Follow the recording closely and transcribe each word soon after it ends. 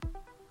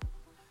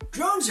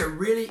Drones are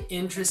really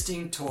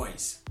interesting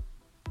toys.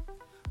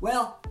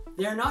 Well,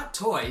 they're not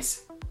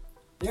toys,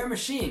 they're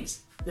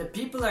machines that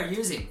people are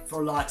using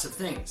for lots of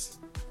things.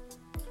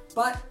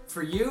 But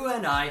for you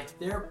and I,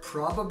 they're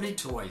probably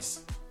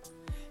toys.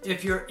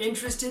 If you're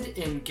interested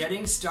in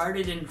getting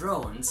started in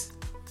drones,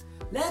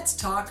 let's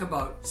talk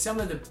about some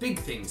of the big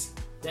things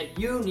that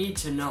you need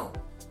to know.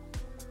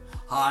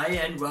 Hi,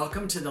 and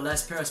welcome to the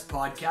Les Perras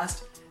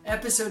Podcast,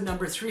 episode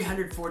number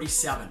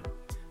 347,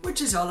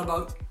 which is all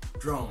about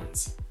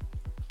drones.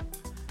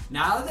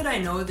 Now that I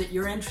know that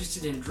you're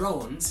interested in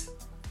drones,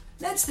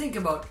 let's think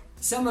about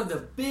some of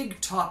the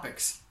big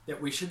topics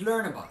that we should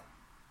learn about.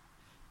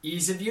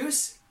 Ease of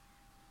use,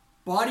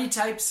 body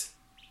types,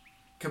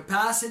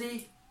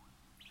 capacity,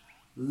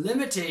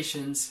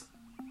 limitations,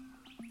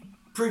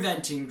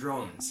 preventing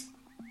drones.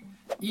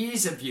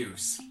 Ease of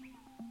use.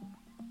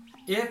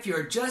 If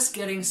you're just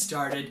getting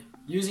started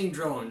using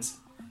drones,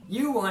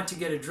 you want to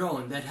get a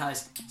drone that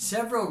has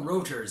several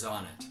rotors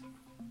on it.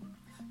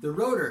 The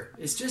rotor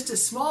is just a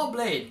small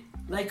blade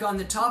like on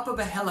the top of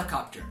a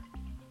helicopter.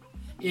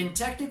 In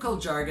technical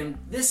jargon,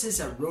 this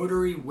is a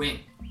rotary wing.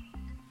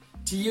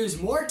 To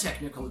use more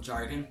technical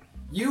jargon,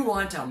 you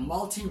want a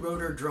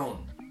multi-rotor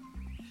drone.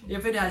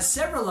 If it has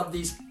several of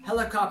these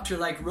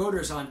helicopter-like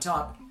rotors on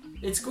top,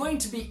 it's going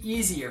to be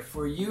easier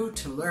for you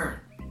to learn.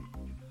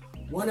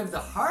 One of the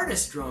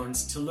hardest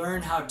drones to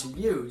learn how to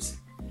use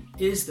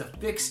is the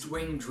fixed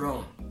wing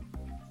drone.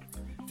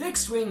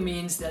 Fixed wing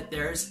means that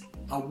there's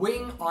a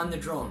wing on the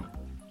drone,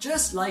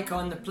 just like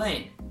on the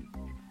plane.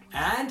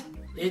 And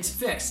it's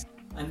fixed,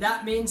 and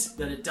that means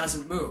that it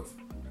doesn't move.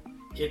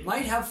 It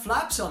might have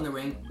flaps on the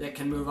wing that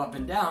can move up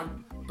and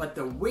down, but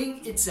the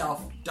wing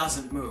itself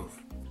doesn't move.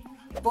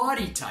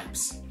 Body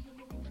types.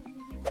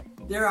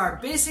 There are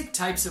basic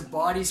types of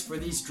bodies for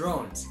these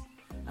drones,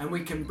 and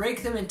we can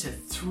break them into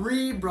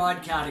three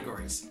broad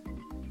categories.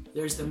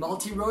 There's the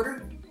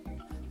multi-rotor,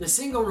 the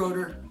single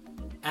rotor,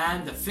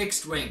 and the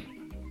fixed wing.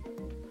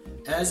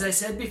 As I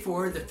said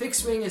before, the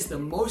fixed wing is the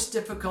most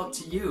difficult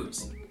to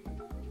use,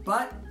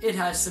 but it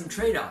has some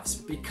trade-offs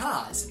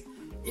because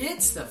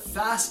it's the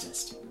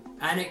fastest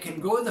and it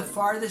can go the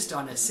farthest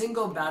on a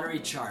single battery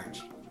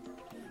charge.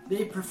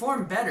 They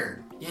perform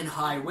better in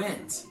high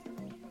winds.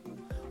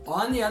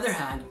 On the other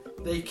hand,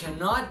 they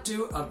cannot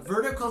do a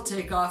vertical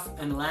takeoff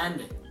and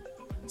landing,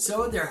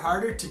 so they're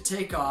harder to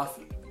take off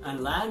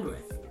and land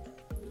with.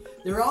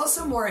 They're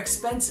also more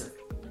expensive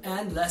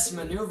and less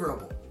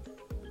maneuverable.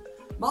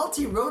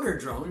 Multi-rotor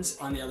drones,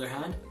 on the other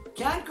hand,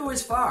 can't go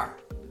as far,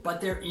 but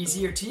they're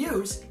easier to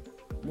use,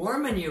 more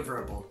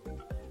maneuverable,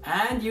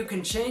 and you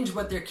can change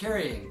what they're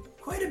carrying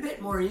quite a bit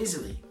more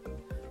easily.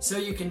 So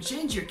you can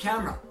change your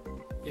camera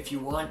if you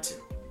want to.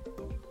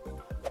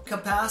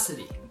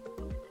 Capacity.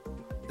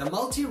 The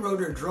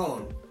multi-rotor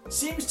drone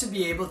seems to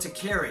be able to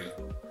carry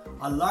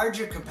a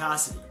larger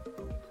capacity,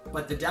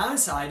 but the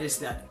downside is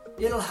that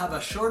it'll have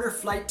a shorter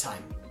flight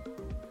time.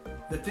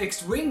 The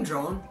fixed wing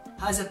drone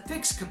has a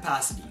fixed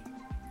capacity.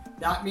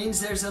 That means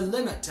there's a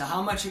limit to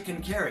how much it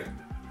can carry,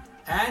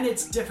 and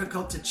it's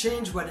difficult to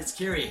change what it's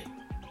carrying,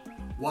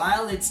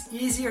 while it's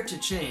easier to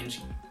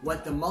change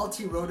what the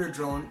multi-rotor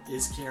drone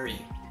is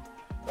carrying.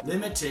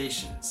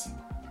 Limitations.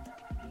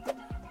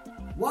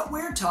 What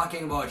we're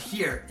talking about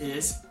here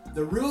is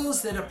the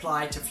rules that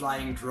apply to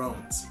flying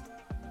drones.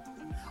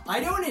 I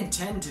don't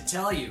intend to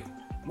tell you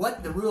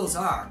what the rules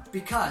are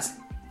because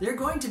they're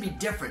going to be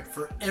different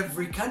for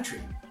every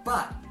country,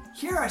 but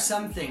here are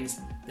some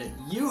things that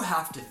you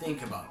have to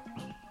think about.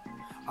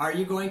 Are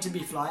you going to be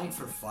flying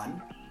for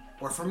fun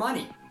or for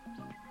money?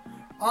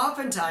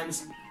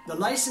 Oftentimes, the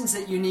license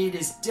that you need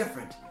is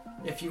different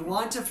if you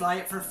want to fly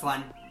it for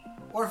fun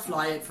or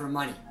fly it for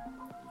money.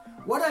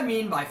 What I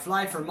mean by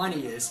fly for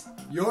money is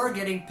you're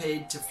getting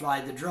paid to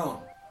fly the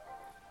drone.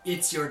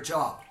 It's your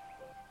job.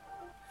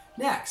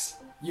 Next,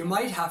 you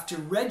might have to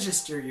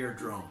register your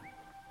drone.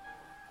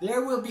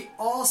 There will be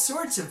all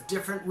sorts of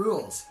different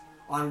rules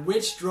on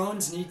which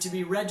drones need to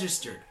be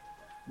registered,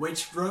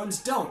 which drones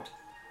don't,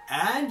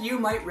 and you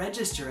might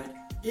register it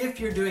if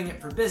you're doing it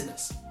for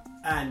business,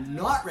 and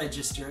not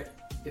register it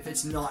if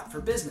it's not for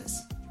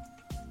business.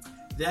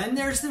 Then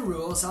there's the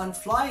rules on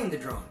flying the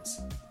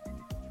drones.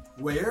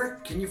 Where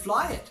can you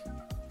fly it?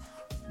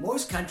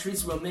 Most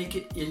countries will make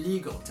it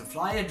illegal to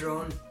fly a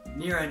drone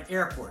near an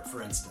airport,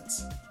 for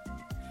instance.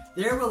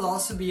 There will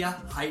also be a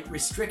height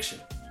restriction.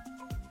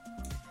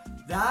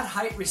 That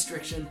height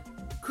restriction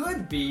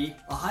could be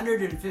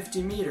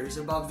 150 meters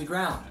above the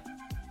ground.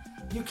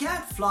 You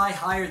can't fly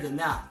higher than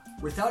that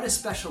without a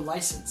special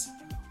license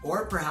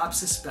or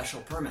perhaps a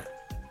special permit.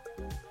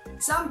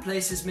 Some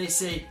places may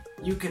say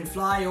you can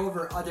fly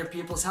over other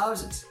people's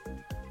houses,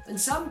 and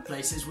some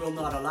places will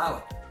not allow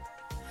it.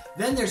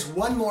 Then there's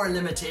one more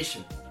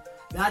limitation.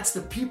 That's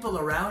the people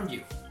around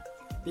you.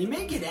 They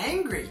may get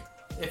angry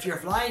if you're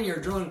flying your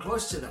drone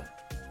close to them,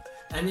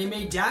 and they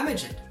may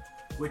damage it,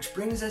 which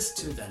brings us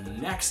to the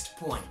next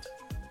point.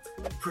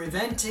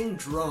 Preventing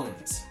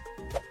drones.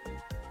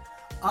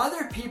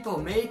 Other people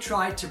may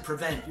try to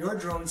prevent your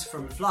drones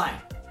from flying,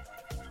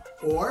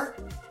 or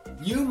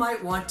you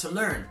might want to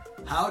learn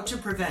how to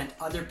prevent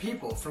other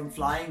people from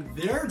flying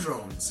their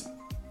drones.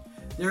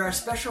 There are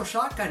special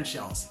shotgun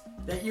shells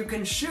that you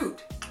can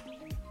shoot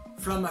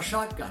from a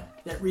shotgun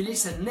that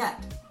release a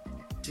net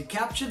to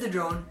capture the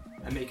drone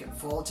and make it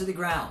fall to the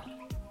ground.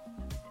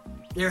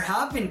 There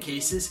have been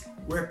cases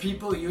where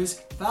people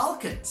use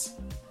falcons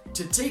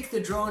to take the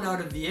drone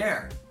out of the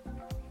air.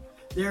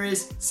 There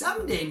is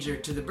some danger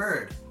to the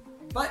bird,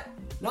 but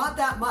not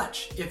that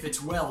much if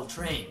it's well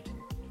trained.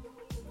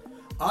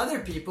 Other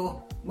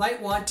people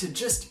might want to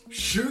just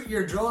shoot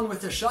your drone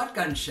with a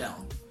shotgun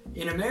shell.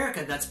 In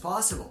America, that's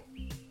possible.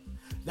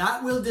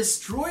 That will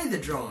destroy the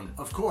drone,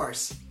 of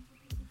course.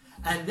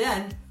 And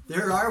then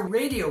there are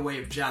radio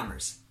wave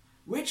jammers,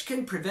 which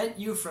can prevent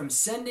you from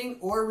sending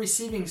or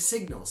receiving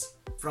signals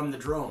from the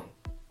drone.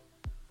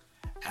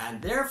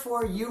 And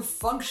therefore you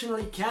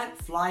functionally can't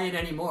fly it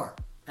anymore,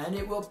 and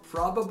it will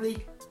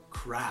probably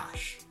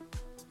crash.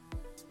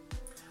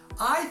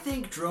 I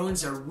think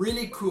drones are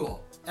really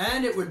cool,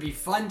 and it would be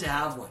fun to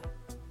have one.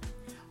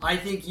 I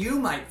think you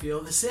might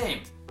feel the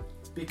same,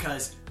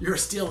 because you're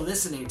still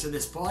listening to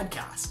this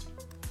podcast.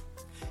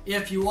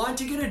 If you want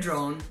to get a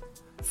drone,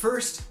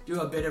 first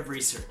do a bit of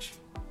research.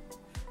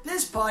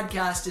 This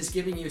podcast is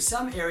giving you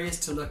some areas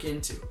to look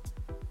into.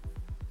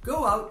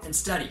 Go out and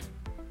study,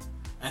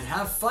 and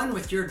have fun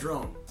with your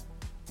drone.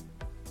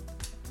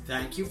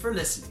 Thank you for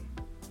listening.